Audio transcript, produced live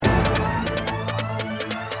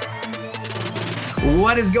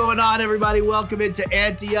What is going on, everybody? Welcome into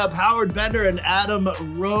Ante Up. Howard Bender and Adam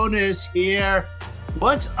Ronis here.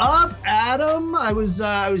 What's up, Adam? I was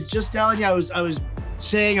just telling you, I was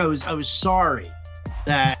saying I was sorry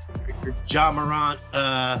that your Ja Morant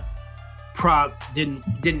prop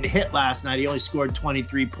didn't hit last night. He only scored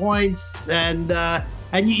 23 points, and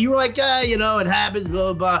you were like, it happens,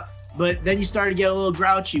 blah blah blah. But then you started to get a little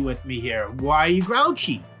grouchy with me here. Why are you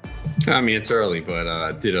grouchy? I mean, it's early, but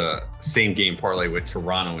I did a same game parlay with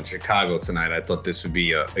Toronto and Chicago tonight. I thought this would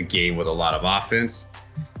be a game with a lot of offense.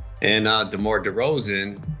 And DeMar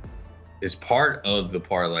DeRozan is part of the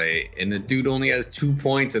parlay. And the dude only has 2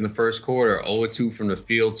 points in the first quarter, 0-2 from the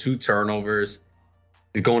field, 2 turnovers.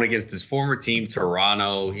 He's going against his former team,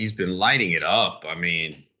 Toronto. He's been lighting it up. I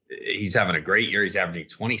mean, he's having a great year. He's averaging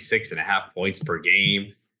 26.5 points per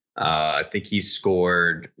game. I think he's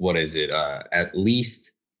scored, at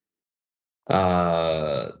least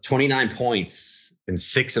 29 points in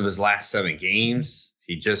 6 of his last 7 games.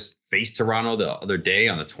 He just faced Toronto the other day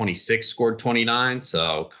on the 26th, scored 29.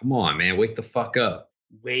 So come on, man, wake the fuck up.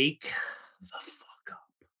 Wake the fuck up.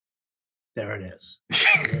 There it is.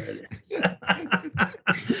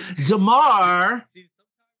 DeMar.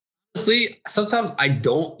 Honestly, sometimes I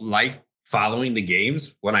don't like following the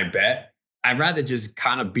games when I bet. I'd rather just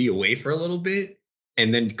kind of be away for a little bit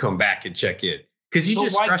and then come back and check in.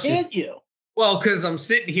 Because why can't you? Well, because I'm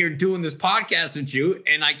sitting here doing this podcast with you,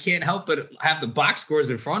 and I can't help but have the box scores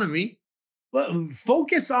in front of me. Well,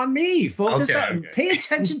 focus on me. Pay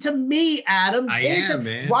attention to me, Adam. I am,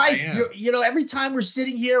 man. Why? Every time we're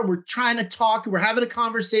sitting here, we're trying to talk, we're having a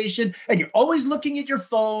conversation, and you're always looking at your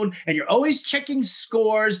phone, and you're always checking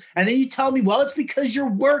scores, and then you tell me, well, it's because you're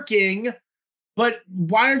working. But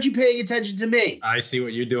why aren't you paying attention to me? I see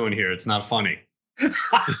what you're doing here. It's not funny.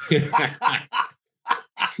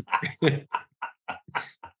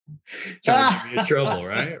 Trying to get me in trouble,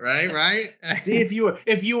 right? See, if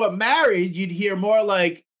you were married, you'd hear more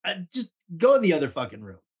like, just go in the other fucking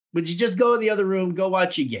room. Would you just go in the other room, go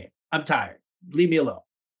watch your game? I'm tired. Leave me alone.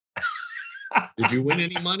 Did you win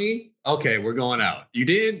any money? Okay, we're going out. You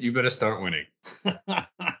did? You better start winning.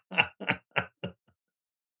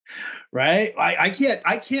 Right?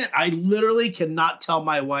 I literally cannot tell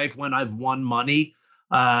my wife when I've won money,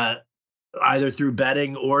 either through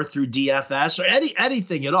betting or through DFS or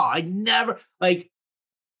anything at all. I never,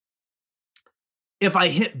 if I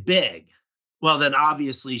hit big, well, then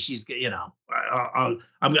obviously she's,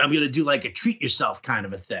 I'm going to do like a treat yourself kind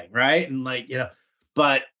of a thing. Right. And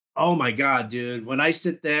but oh my God, dude, when I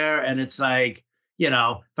sit there and it's like, if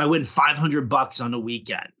I win $500 on the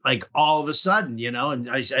weekend, like all of a sudden, and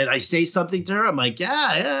I say something to her, I'm like,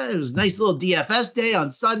 yeah, it was a nice little DFS day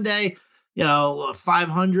on Sunday,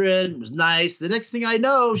 500, it was nice. The next thing I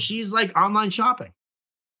know, she's like online shopping.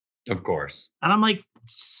 Of course. And I'm like,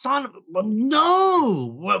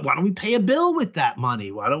 no, why don't we pay a bill with that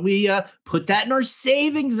money? Why don't we put that in our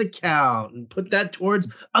savings account and put that towards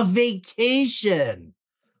a vacation?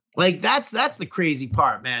 Like that's the crazy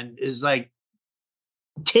part, man, is like,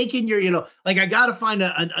 taking your, I got to find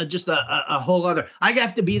a whole other, I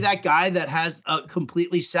have to be that guy that has a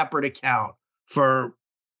completely separate account for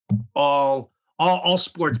all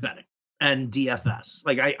sports betting and DFS.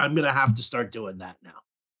 Like I'm going to have to start doing that now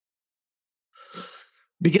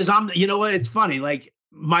because it's funny. Like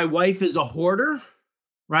my wife is a hoarder,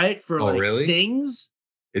 right? For really? Things.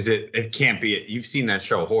 Is it can't be, you've seen that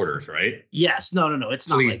show Hoarders, right? Yes. No. It's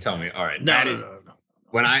not. Please tell me. All right. No.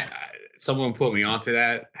 When someone put me onto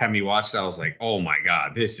that, had me watch it, I was like, oh my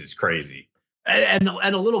God, this is crazy. And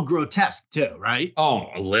a little grotesque too, right? Oh,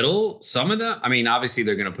 a little? Some of them? I mean, obviously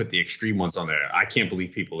they're going to put the extreme ones on there. I can't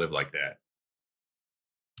believe people live like that.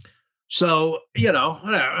 So,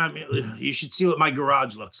 whatever. I mean, you should see what my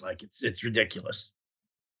garage looks like. It's ridiculous.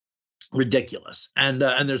 Ridiculous. And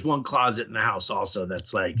there's one closet in the house also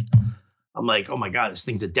that's like, I'm like, oh my God, this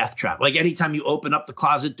thing's a death trap. Like anytime you open up the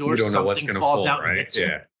closet door, something falls out, right?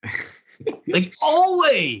 Yeah. Like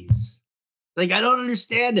always. Like I don't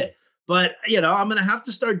understand it. But I'm gonna have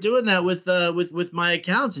to start doing that with my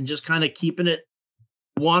accounts and just kind of keeping it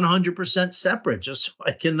 100% separate, just so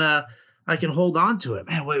I can hold on to it.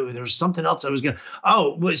 Man, wait, there was something else I was gonna.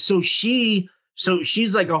 Oh, so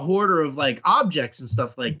she's like a hoarder of like objects and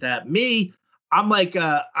stuff like that. Me, I'm like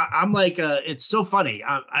it's so funny.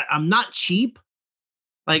 I'm not cheap.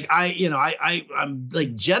 Like I'm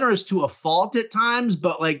like generous to a fault at times,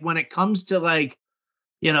 but like when it comes to like,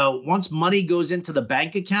 once money goes into the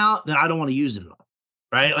bank account, then I don't want to use it at all.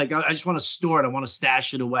 right? Like I just want to store it. I want to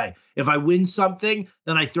stash it away. If I win something,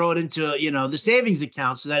 then I throw it into, the savings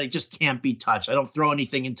account so that it just can't be touched. I don't throw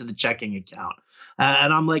anything into the checking account.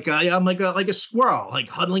 And I'm like a squirrel, like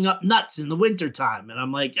huddling up nuts in the wintertime. And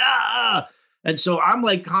I'm like, ah. And so I'm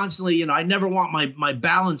like constantly, I never want my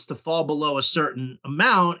balance to fall below a certain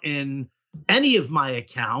amount in any of my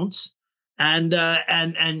accounts.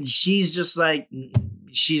 And she's just like,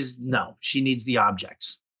 she needs the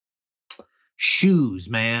objects. Shoes,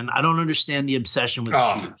 man. I don't understand the obsession with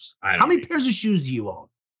shoes. How many pairs of shoes do you own?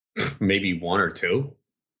 Maybe one or two.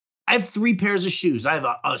 I have 3 pairs of shoes. I have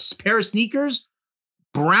a pair of sneakers,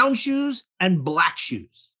 brown shoes, and black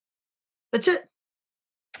shoes. That's it.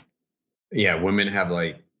 Yeah, women have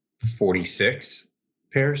like 46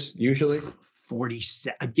 pairs usually.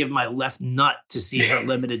 46. I give my left nut to see her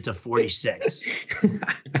limited to 46.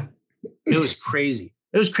 It was crazy.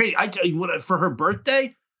 I tell you what, for her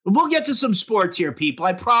birthday, we'll get to some sports here, people.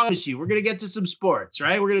 I promise you, we're gonna get to some sports,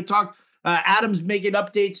 right? We're gonna talk. Adam's making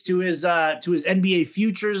updates to his NBA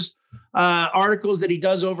futures articles that he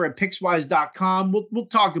does over at Pickswise.com. We'll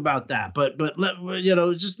talk about that, but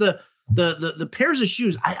just the pairs of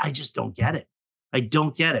shoes. I just don't get it. I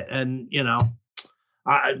don't get it, and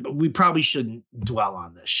we probably shouldn't dwell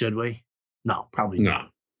on this, should we? No, probably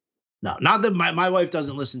not. No, not that my wife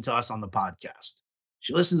doesn't listen to us on the podcast.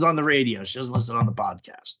 She listens on the radio. She doesn't listen on the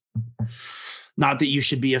podcast. Not that you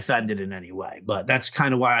should be offended in any way, but that's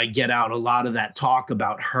kind of why I get out a lot of that talk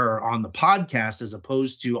about her on the podcast as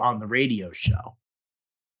opposed to on the radio show.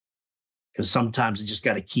 Because sometimes I just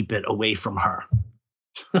got to keep it away from her.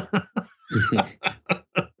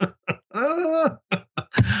 All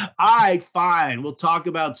right, fine. We'll talk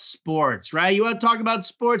about sports, right? You want to talk about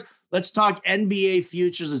sports? Let's talk NBA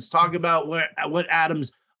futures. Let's talk about what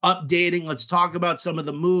Adam's updating. Let's talk about some of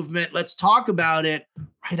the movement. Let's talk about it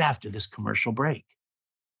right after this commercial break.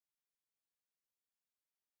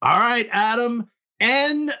 All right, Adam.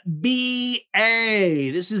 NBA.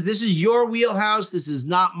 This is your wheelhouse. This is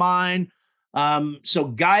not mine. So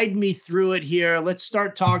guide me through it here. Let's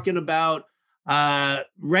start talking about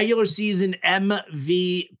regular season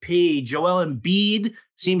MVP. Joel Embiid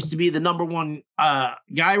seems to be the number one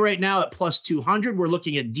guy right now at plus 200. We're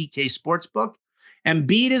looking at DK Sportsbook.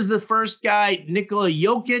 Embiid is the first guy. Nikola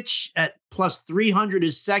Jokic at plus 300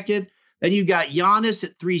 is second. Then you got Giannis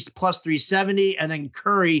at plus 370, and then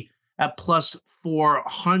Curry at plus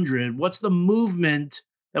 400. What's the movement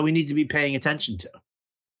that we need to be paying attention to?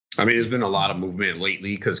 I mean, there's been a lot of movement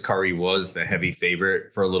lately because Curry was the heavy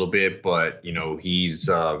favorite for a little bit, but he's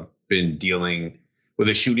been dealing with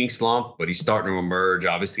a shooting slump, but he's starting to emerge.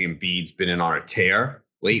 Obviously, Embiid's been in on a tear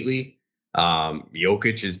lately.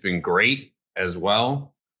 Jokic has been great as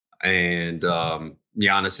well, and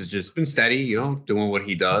Giannis has just been steady, doing what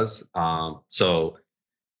he does. So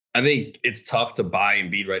I think it's tough to buy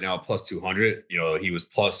Embiid right now at plus 200. He was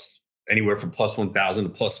plus anywhere from plus 1,000 to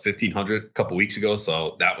plus 1,500 a couple weeks ago.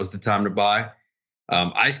 So that was the time to buy.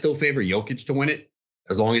 I still favor Jokic to win it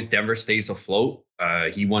as long as Denver stays afloat.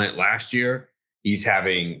 He won it last year. He's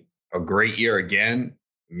having a great year again,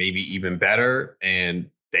 maybe even better. And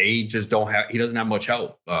they just he doesn't have much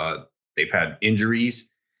help. They've had injuries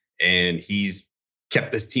and he's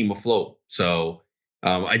kept this team afloat. So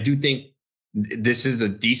I do think this is a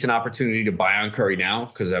decent opportunity to buy on Curry now,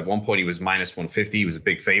 because at one point he was minus 150. He was a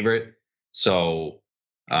big favorite. So,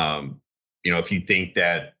 if you think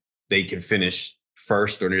that they can finish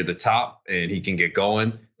first or near the top and he can get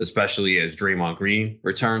going, especially as Draymond Green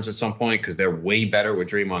returns at some point, because they're way better with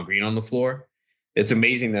Draymond Green on the floor. It's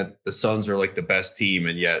amazing that the Suns are like the best team,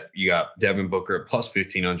 and yet you got Devin Booker at plus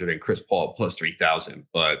 1,500 and Chris Paul at plus 3,000.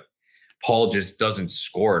 But Paul just doesn't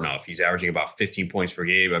score enough. He's averaging about 15 points per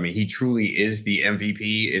game. I mean, he truly is the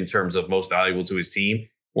MVP in terms of most valuable to his team.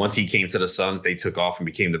 Once he came to the Suns, they took off and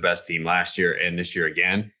became the best team last year and this year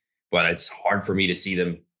again. But it's hard for me to see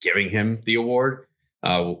them giving him the award,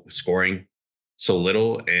 scoring so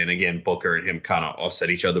little. And again, Booker and him kind of offset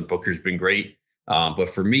each other. Booker's been great. But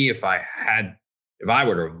for me, if I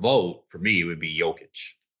were to vote, for me, it would be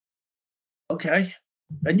Jokic. Okay.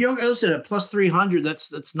 And listen, at plus 300,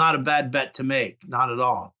 that's not a bad bet to make. Not at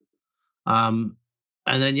all.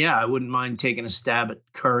 And then, I wouldn't mind taking a stab at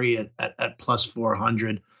Curry at plus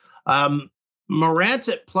 400. Morant's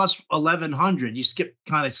at plus 1,100. You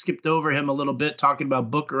skipped over him a little bit, talking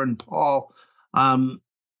about Booker and Paul.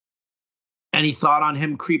 Any thought on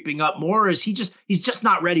him creeping up more? Or is he's just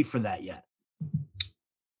not ready for that yet?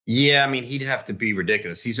 Yeah, I mean, he'd have to be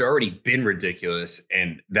ridiculous. He's already been ridiculous,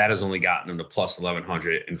 and that has only gotten him to plus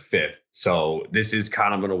 1,100 and fifth. So this is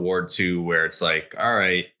kind of an award too, where it's like, all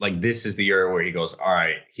right, like this is the year where he goes, all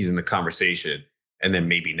right, he's in the conversation. and then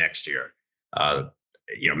maybe next year.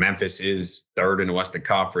 Memphis is third in the Western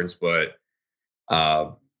Conference, but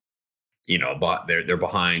but they're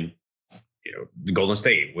behind, the Golden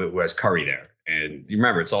State, who has Curry there. And you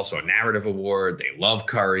remember, it's also a narrative award. They love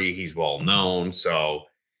Curry. He's well known. So,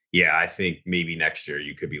 yeah, I think maybe next year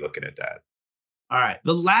you could be looking at that. All right.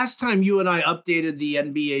 The last time you and I updated the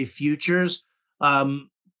NBA futures, kind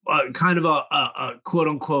of a quote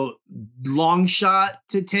unquote long shot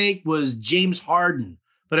to take was James Harden.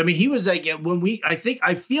 But I mean, he was like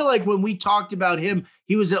I feel like when we talked about him,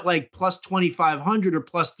 he was at like plus 2,500 or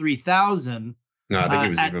plus 3,000. No, I think it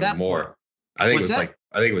was even more. Point. I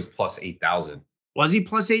think it was plus 8,000. Was he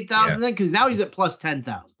plus 8,000 then? Because now he's at plus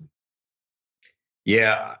 10,000.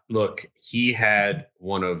 Yeah, look, he had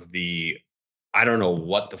one of the. I don't know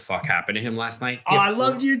what the fuck happened to him last night. Oh, I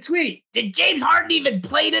loved your tweet. Did James Harden even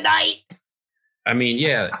play tonight? I mean,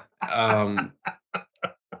 yeah.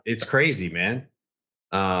 It's crazy, man.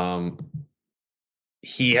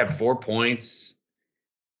 He had 4 points,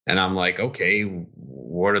 and I'm like, okay,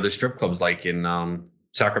 what are the strip clubs like in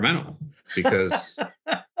Sacramento? Because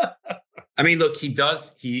I mean, look, he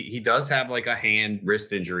does have like a hand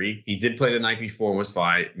wrist injury. He did play the night before and was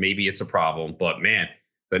fine. Maybe it's a problem, but man,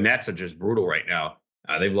 the Nets are just brutal right now.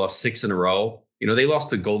 They've lost 6 in a row. They lost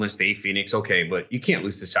to Golden State, Phoenix. Okay, but you can't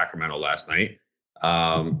lose to Sacramento last night.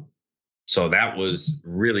 So that was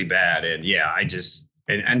really bad. And yeah,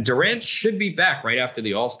 and Durant should be back right after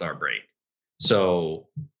the All-Star break. So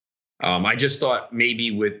I just thought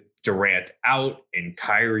maybe with Durant out and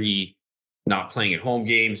Kyrie not playing at home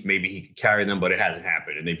games, maybe he could carry them, but it hasn't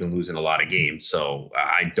happened. And they've been losing a lot of games. So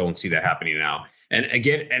I don't see that happening now. And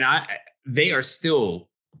again, they are still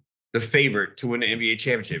the favorite to win the NBA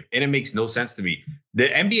championship. And it makes no sense to me. The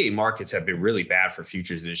NBA markets have been really bad for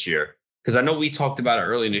futures this year. Because I know we talked about it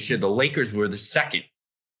early in this year. The Lakers were the second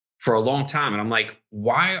for a long time. And I'm like,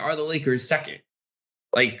 why are the Lakers second?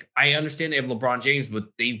 Like, I understand they have LeBron James, but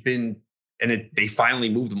they finally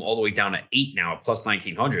moved them all the way down to 8 now at plus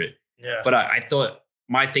 1,900. Yeah. But I thought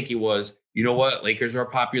my thinking was, you know what? Lakers are a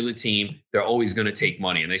popular team. They're always going to take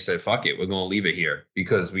money. And they said, fuck it. We're going to leave it here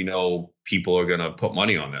because we know people are going to put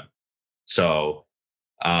money on them. So,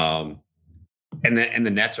 and the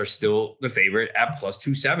Nets are still the favorite at plus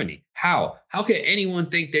 270. How can anyone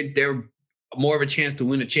think that they're more of a chance to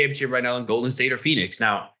win a championship right now than Golden State or Phoenix?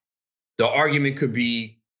 Now, the argument could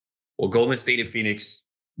be, well, Golden State and Phoenix,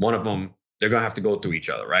 one of them, they're going to have to go through each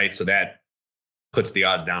other, right? So that puts the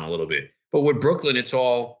odds down a little bit. But with Brooklyn, it's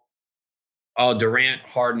all Durant,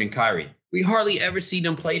 Harden, and Kyrie. We hardly ever see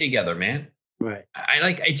them play together, man. Right.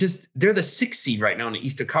 They're the 6th seed right now in the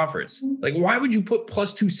Eastern Conference. Like, why would you put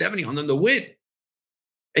plus 270 on them to win?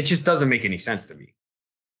 It just doesn't make any sense to me.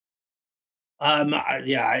 I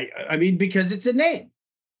mean, because it's a name,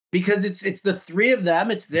 because it's the three of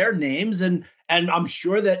them, it's their names. And I'm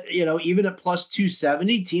sure that, even at plus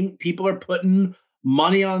 270 people are putting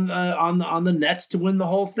money on the Nets to win the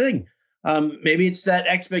whole thing. Maybe it's that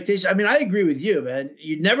expectation. I mean, I agree with you, man.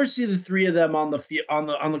 You never see the three of them on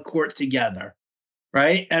the court together.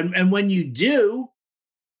 Right. And when you do,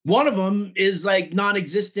 one of them is like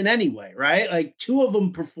non-existent anyway, right? Like 2 of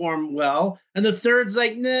them perform well, and the third's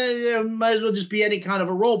like, nah, might as well just be any kind of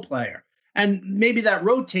a role player. And maybe that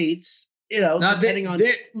rotates, depending on.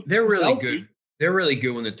 They're really healthy. Good. They're really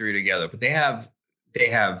good when the 3 together, but they have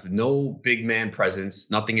no big man presence,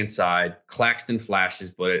 nothing inside. Claxton flashes,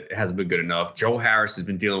 but it hasn't been good enough. Joe Harris has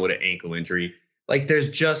been dealing with an ankle injury. Like there's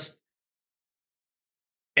just,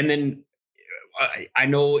 and then I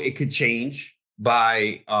know it could change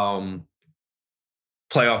by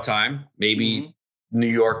playoff time. Maybe New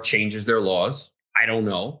York changes their laws. I don't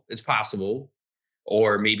know. It's possible.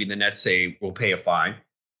 Or maybe the Nets say we'll pay a fine.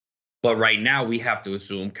 But right now we have to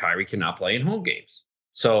assume Kyrie cannot play in home games.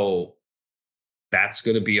 So that's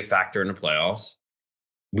going to be a factor in the playoffs.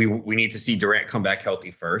 We need to see Durant come back healthy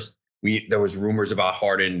first. There was rumors about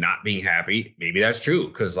Harden not being happy. Maybe that's true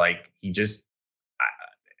because he just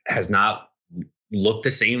has not looked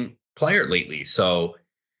the same player lately. So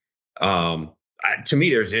to me,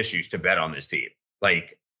 there's issues to bet on this team.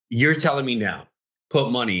 Like you're telling me now,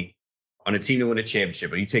 put money on a team to win a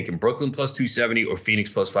championship. Are you taking Brooklyn plus 270 or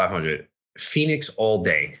Phoenix plus 500? Phoenix all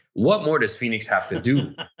day. What more does Phoenix have to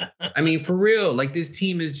do? I mean, for real, like this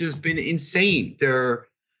team has just been insane. They're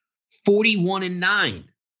 41-9,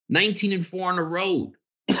 19-4 on the road.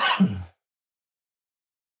 I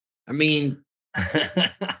mean,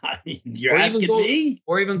 you're asking me?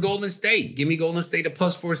 Or even Golden State. Give me Golden State at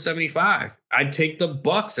plus 475. I'd take the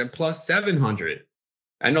Bucks at plus 700.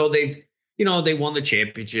 I know they won the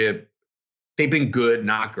championship. They've been good,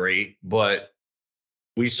 not great, but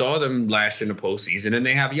we saw them last in the postseason, and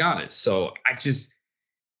they have Giannis. So I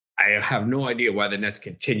have no idea why the Nets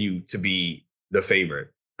continue to be the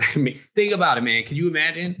favorite. I mean, think about it, man. Can you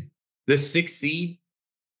imagine the 6th seed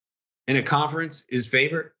in a conference is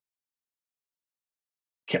favored?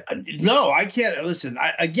 No, I can't. Listen,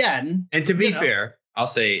 And to be fair, I'll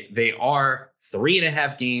say they are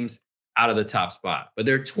 3.5 games out of the top spot, but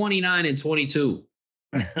they're 29 and 22.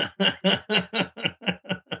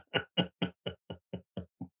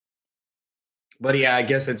 But yeah, I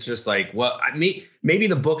guess it's just like, well, maybe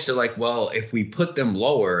the books are like, well, if we put them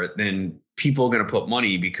lower, then people are going to put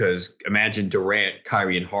money because imagine Durant,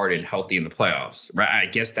 Kyrie, and Harden healthy in the playoffs, right? I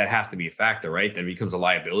guess that has to be a factor, right? That becomes a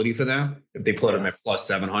liability for them if they put them at plus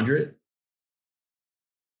 700.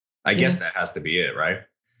 I guess that has to be it, right?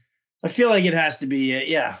 I feel like it has to be it,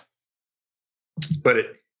 yeah. But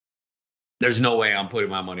there's no way I'm putting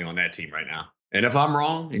my money on that team right now. And if I'm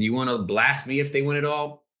wrong and you want to blast me if they win it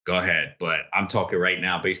all, go ahead. But I'm talking right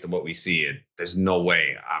now based on what we see. There's no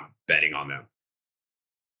way I'm betting on them.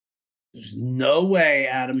 There's no way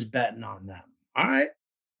Adam's betting on them. All right.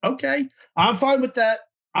 Okay. I'm fine with that.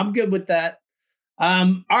 I'm good with that.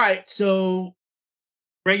 All right. So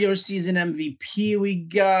regular season MVP we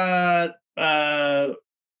got.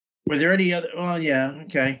 Were there any other? Well, yeah.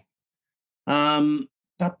 Okay.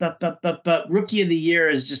 But rookie of the year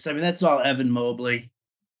is just, I mean, that's all Evan Mobley.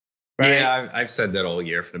 Right? Yeah, I've said that all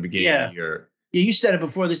year from the beginning of the year. Yeah, you said it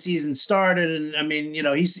before the season started, and I mean,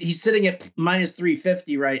 he's sitting at minus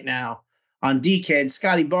 350 right now on DK, and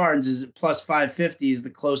Scotty Barnes is at plus 550, is the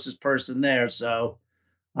closest person there. So,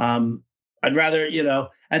 I'd rather,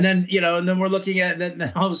 and then we're looking at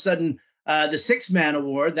then all of a sudden the 6-man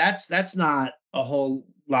award. That's not a whole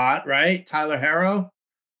lot, right? Tyler Herro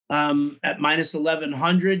at minus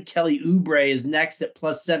 1100. Kelly Oubre is next at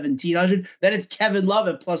plus 1700. Then it's Kevin Love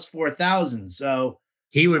at plus 4000. So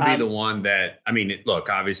he would be the one that, I mean, look,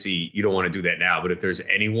 obviously you don't want to do that now, but if there's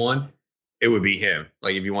anyone, it would be him.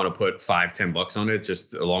 Like if you want to put $5-10 on it,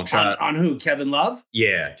 just a long shot. On who? Kevin Love?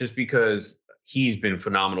 Yeah, just because he's been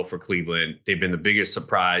phenomenal for Cleveland. They've been the biggest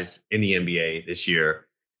surprise in the NBA this year.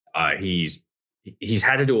 He's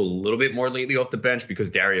had to do a little bit more lately off the bench because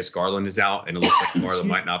Darius Garland is out, and it looks like Garland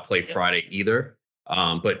might not play Friday either.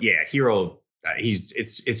 But yeah, Hero,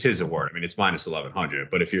 it's his award. I mean, it's minus 1100.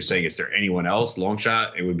 But if you're saying is there anyone else, long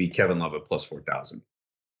shot, it would be Kevin Love at plus 4000.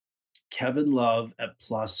 Kevin Love at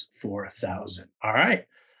plus 4000. All right.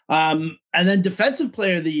 And then defensive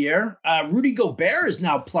player of the year, Rudy Gobert is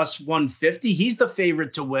now plus 150. He's the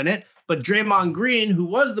favorite to win it. But Draymond Green, who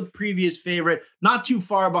was the previous favorite, not too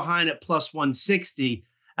far behind at plus 160.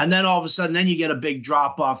 And then all of a sudden, then you get a big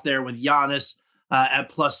drop off there with Giannis at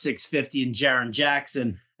plus 650 and Jaren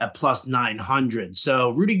Jackson at plus 900. So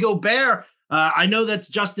Rudy Gobert, I know that's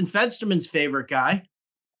Justin Fensterman's favorite guy.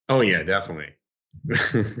 Oh, yeah, definitely.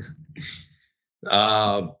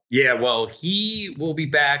 Yeah, well, he will be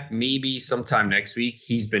back maybe sometime next week.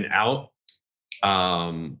 He's been out.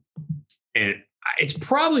 And it's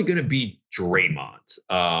probably going to be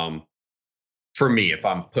Draymond for me if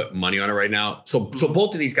I'm putting money on it right now. So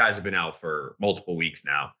both of these guys have been out for multiple weeks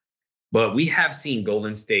now. But we have seen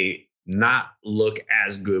Golden State not look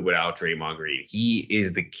as good without Draymond Green. He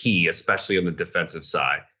is the key, especially on the defensive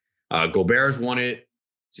side. Gobert's won it.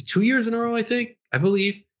 Is it 2 years in a row, I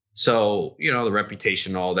believe. So, the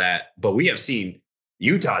reputation, all that. But we have seen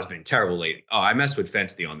Utah's been terrible lately. Oh, I messed with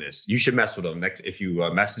Fensty on this. You should mess with him next if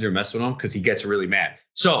you mess with him because he gets really mad.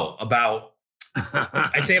 So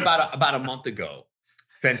I'd say about a month ago,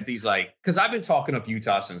 Fensty's like, because I've been talking up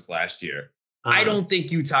Utah since last year. I don't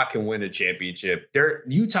think Utah can win a championship.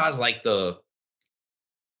 Utah's like the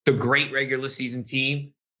great regular season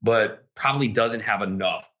team, but probably doesn't have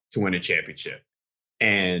enough to win a championship.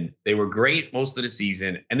 And they were great most of the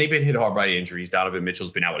season, and they've been hit hard by injuries. Donovan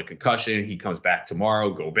Mitchell's been out with a concussion. He comes back tomorrow.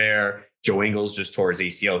 Gobert. Joe Ingles just tore his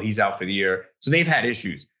ACL. He's out for the year. So they've had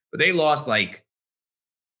issues. But they lost so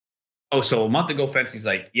a month ago, Fency's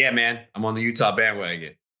like, yeah, man, I'm on the Utah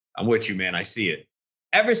bandwagon. I'm with you, man. I see it.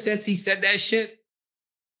 Ever since he said that shit,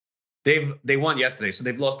 they won yesterday. So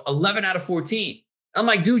they've lost 11 out of 14. I'm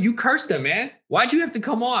like, dude, you cursed them, man. Why'd you have to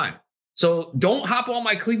come on? So don't hop on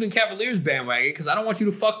my Cleveland Cavaliers bandwagon because I don't want you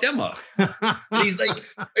to fuck them up. And he's like,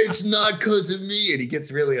 it's not because of me. And he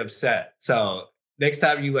gets really upset. So next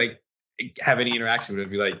time you have any interaction with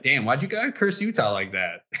him, be like, damn, why'd you gotta curse Utah like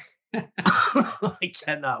that? I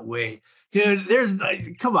cannot wait. Dude,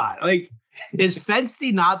 come on. Is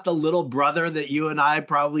Fensty not the little brother that you and I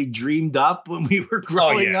probably dreamed up when we were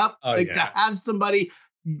growing up? To have somebody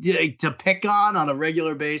to pick on a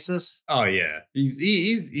regular basis. Oh yeah,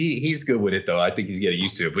 he's good with it though. I think he's getting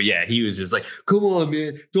used to it. But yeah, he was just like, "Come on,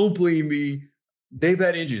 man, don't blame me. They've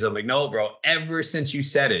had injuries." I'm like, "No, bro. Ever since you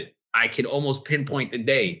said it, I can almost pinpoint the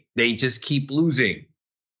day. They just keep losing."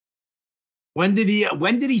 When did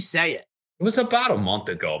he say it? It was about a month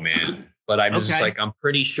ago, man. But I'm just Okay. like, I'm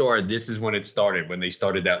pretty sure this is when it started, when they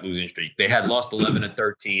started that losing streak. They had lost 11 and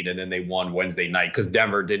 13, and then they won Wednesday night because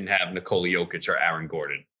Denver didn't have Nikola Jokic or Aaron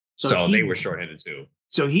Gordon. So they were shorthanded too.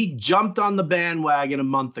 So he jumped on the bandwagon a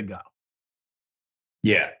month ago.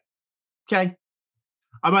 Yeah. Okay.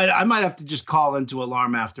 I might have to just call into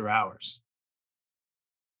Alarm After Hours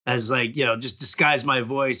as like, just disguise my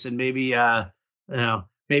voice and maybe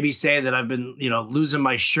maybe say that I've been, losing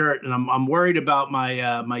my shirt and I'm worried about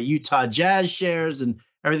my my Utah Jazz shares and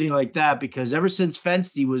everything like that, because ever since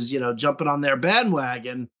Fensty was, jumping on their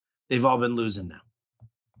bandwagon, they've all been losing now.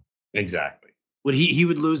 Exactly. He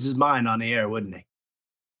would lose his mind on the air, wouldn't he?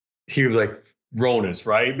 He was like, Ronas,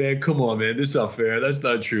 right, man? Come on, man. This is not fair. That's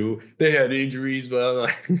not true. They had injuries, but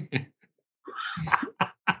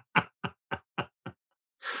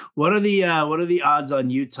What are the odds on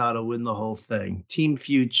Utah to win the whole thing? Team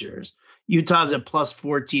futures. Utah's at plus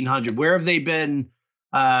 1,400. Where have they been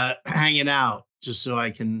hanging out? Just so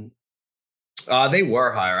I can. They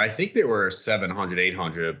were higher. I think they were 700,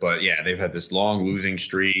 800. But yeah, they've had this long losing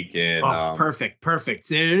streak. And perfect.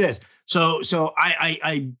 There it is. So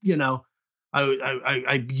I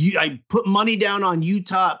put money down on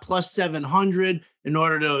Utah at plus 700 in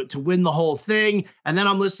order to win the whole thing. And then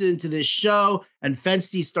I'm listening to this show and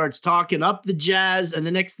Fensty starts talking up the Jazz. And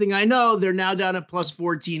the next thing I know, they're now down at plus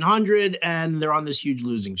 1,400 and they're on this huge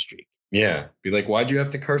losing streak. Yeah. Be like, why'd you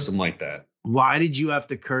have to curse them like that? Why did you have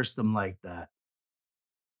to curse them like that?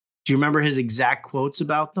 Do you remember his exact quotes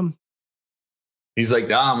about them? He's like,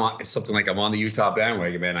 nah, it's something like, I'm on the Utah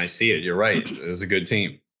bandwagon, man. I see it. You're right. It was a good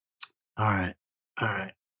team. All right.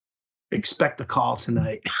 Expect a call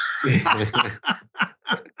tonight.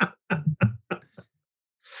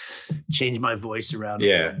 Change my voice around a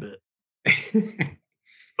little bit.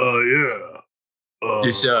 Oh yeah.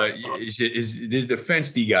 This is the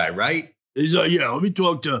Fensty guy, right? He's let me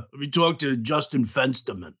talk to Justin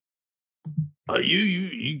Fensterman.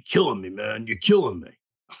 You killing me, man. You're killing me.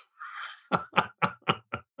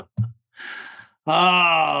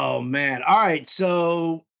 Oh man. All right.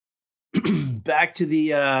 So back to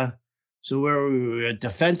the so where were we at?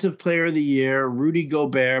 Defensive player of the year, Rudy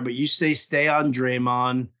Gobert, but you say stay on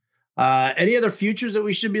Draymond. Any other futures that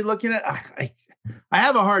we should be looking at? I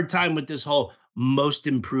have a hard time with this whole most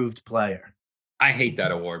improved player. I hate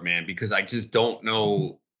that award, man, because I just don't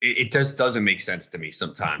know. It just doesn't make sense to me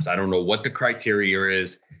sometimes. I don't know what the criteria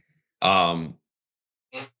is.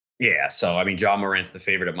 Yeah, so I mean, John Morant's the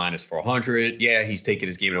favorite at minus 400. Yeah, he's taken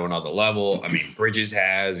his game to another level. I mean, Bridges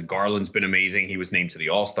has. Garland's been amazing. He was named to the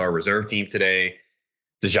All-Star reserve team today.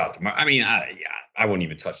 I mean, I wouldn't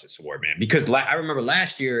even touch this award, man, because I remember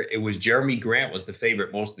last year it was Jeremy Grant was the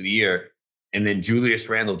favorite most of the year, and then Julius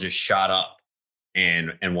Randle just shot up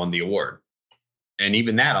and won the award. And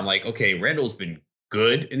even that, I'm like, okay, Randle's been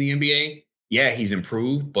good in the NBA. Yeah, he's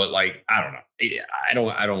improved, but like, I don't know.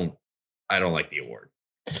 I don't like the award.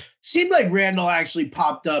 Seemed like Randle actually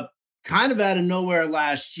popped up kind of out of nowhere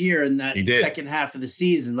last year in that second half of the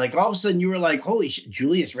season. Like all of a sudden you were like, holy shit,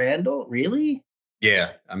 Julius Randle? Really?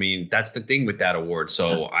 Yeah. I mean, that's the thing with that award.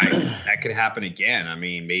 So that could happen again. I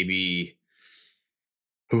mean, maybe,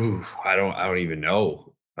 I don't even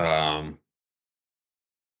know. I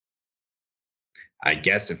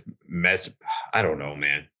guess if I don't know,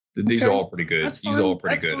 man. These are all pretty good. These are all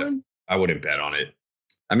pretty good. Fine. I wouldn't bet on it.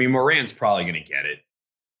 I mean, Morant's probably going to get it.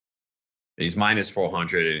 He's minus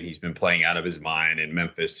 400 and he's been playing out of his mind. And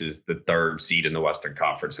Memphis is the third seed in the Western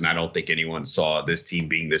Conference. And I don't think anyone saw this team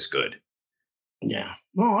being this good. Yeah.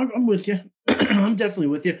 Well, I'm with you. I'm definitely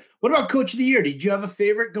with you. What about Coach of the Year? Did you have a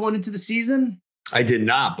favorite going into the season? I did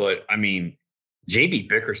not. But I mean, JB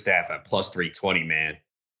Bickerstaff at plus 320, man.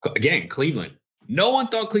 Again, Cleveland. No one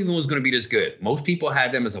thought Cleveland was going to be this good. Most people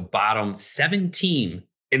had them as a bottom 7 team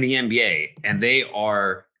in the NBA. And they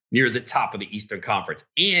are near the top of the Eastern Conference.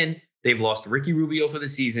 And they've lost Ricky Rubio for the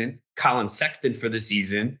season, Colin Sexton for the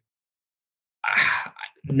season.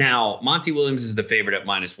 Now, Monty Williams is the favorite at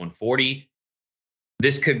minus 140.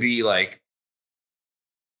 This could be like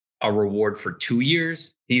a reward for 2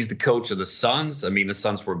 years. He's the coach of the Suns. I mean, the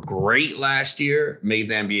Suns were great last year, made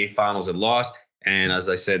the NBA Finals and lost. And as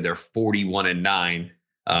I said, they're 41-9,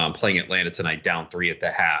 playing Atlanta tonight, down 3 at the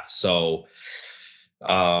half. So,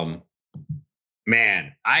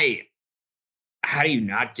 man, how do you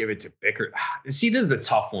not give it to Bicker? See, this is the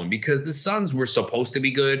tough one because the Suns were supposed to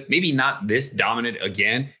be good, maybe not this dominant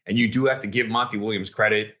again. And you do have to give Monty Williams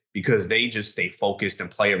credit because they just stay focused and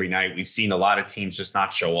play every night. We've seen a lot of teams just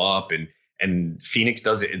not show up, and Phoenix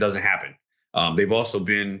it doesn't happen. They've also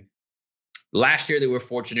been, last year they were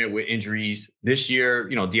fortunate with injuries. This year,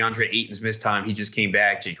 DeAndre Ayton's missed time. He just came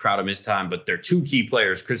back. Jay Crowder missed time, but their two key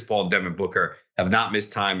players, Chris Paul and Devin Booker, have not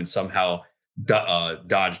missed time and somehow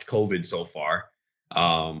dodged COVID so far.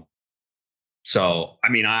 So, I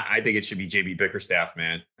mean, I think it should be JB Bickerstaff,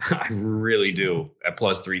 man. I really do at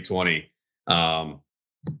plus 320.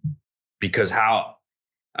 Because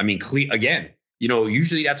again,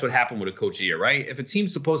 usually that's what happened with a coach of the year, right? If a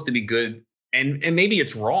team's supposed to be good, and maybe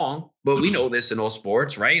it's wrong, but we know this in all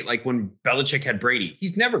sports, right? Like when Belichick had Brady,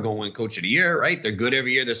 he's never going to win coach of the year, right? They're good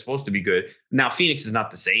every year. They're supposed to be good. Now, Phoenix is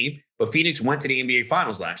not the same, but Phoenix went to the NBA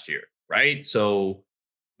Finals last year, right? So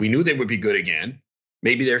we knew they would be good again.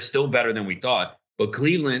 Maybe they're still better than we thought, but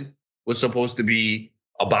Cleveland was supposed to be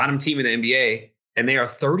a bottom team in the NBA, and they are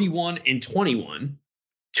 31-21,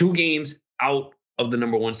 2 games out of the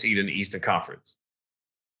number 1 seed in the Eastern Conference.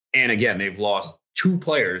 And again, they've lost 2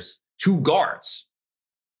 guards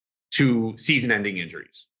to season-ending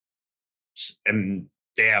injuries. And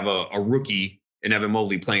they have a rookie in Evan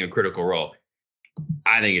Mobley playing a critical role.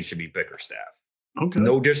 I think it should be Bickerstaff. Okay.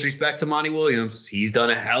 No disrespect to Monty Williams. He's done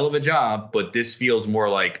a hell of a job, but this feels more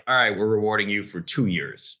like, all right, we're rewarding you for 2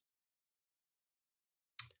 years.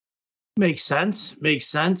 Makes sense.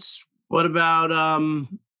 What about,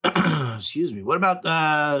 excuse me, what about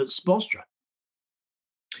Spoelstra?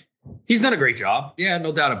 He's done a great job. Yeah,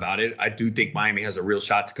 no doubt about it. I do think Miami has a real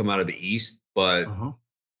shot to come out of the East. But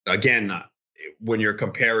again, when you're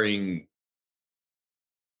comparing,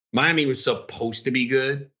 Miami was supposed to be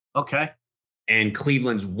good. Okay. And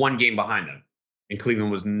Cleveland's 1 game behind them. And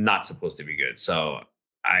Cleveland was not supposed to be good. So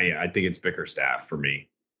I think it's Bickerstaff for me.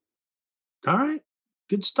 All right.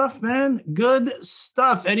 Good stuff, man. Good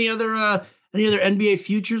stuff. Any other NBA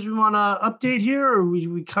futures we want to update here, or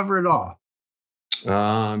we cover it all?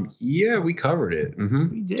 Yeah, we covered it. Mm-hmm.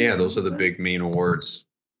 We did. Yeah, those are the big main awards.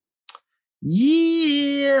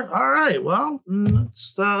 Yeah. All right. Well,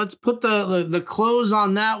 let's put the close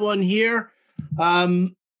on that one here.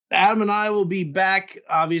 Adam and I will be back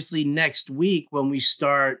obviously next week when we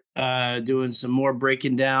start doing some more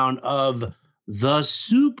breaking down of the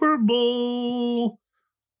Super Bowl.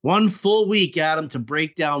 1 full week, Adam, to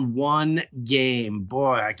break down 1 game.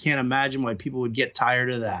 Boy, I can't imagine why people would get tired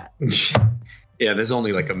of that. Yeah, there's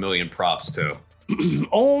only like 1 million props too.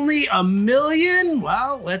 Only 1 million?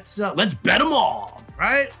 Well, let's bet them all,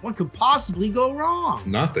 right? What could possibly go wrong?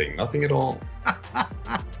 Nothing at all.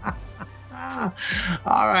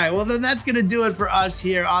 All right, well then that's gonna do it for us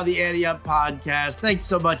here on the Ante Up Podcast. Thanks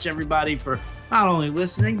so much, everybody, for not only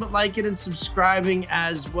listening but liking and subscribing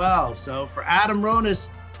as well. So for Adam Ronis,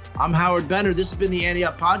 I'm Howard Bender. This has been the Ante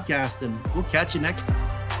Up Podcast, and we'll catch you next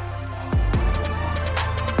time.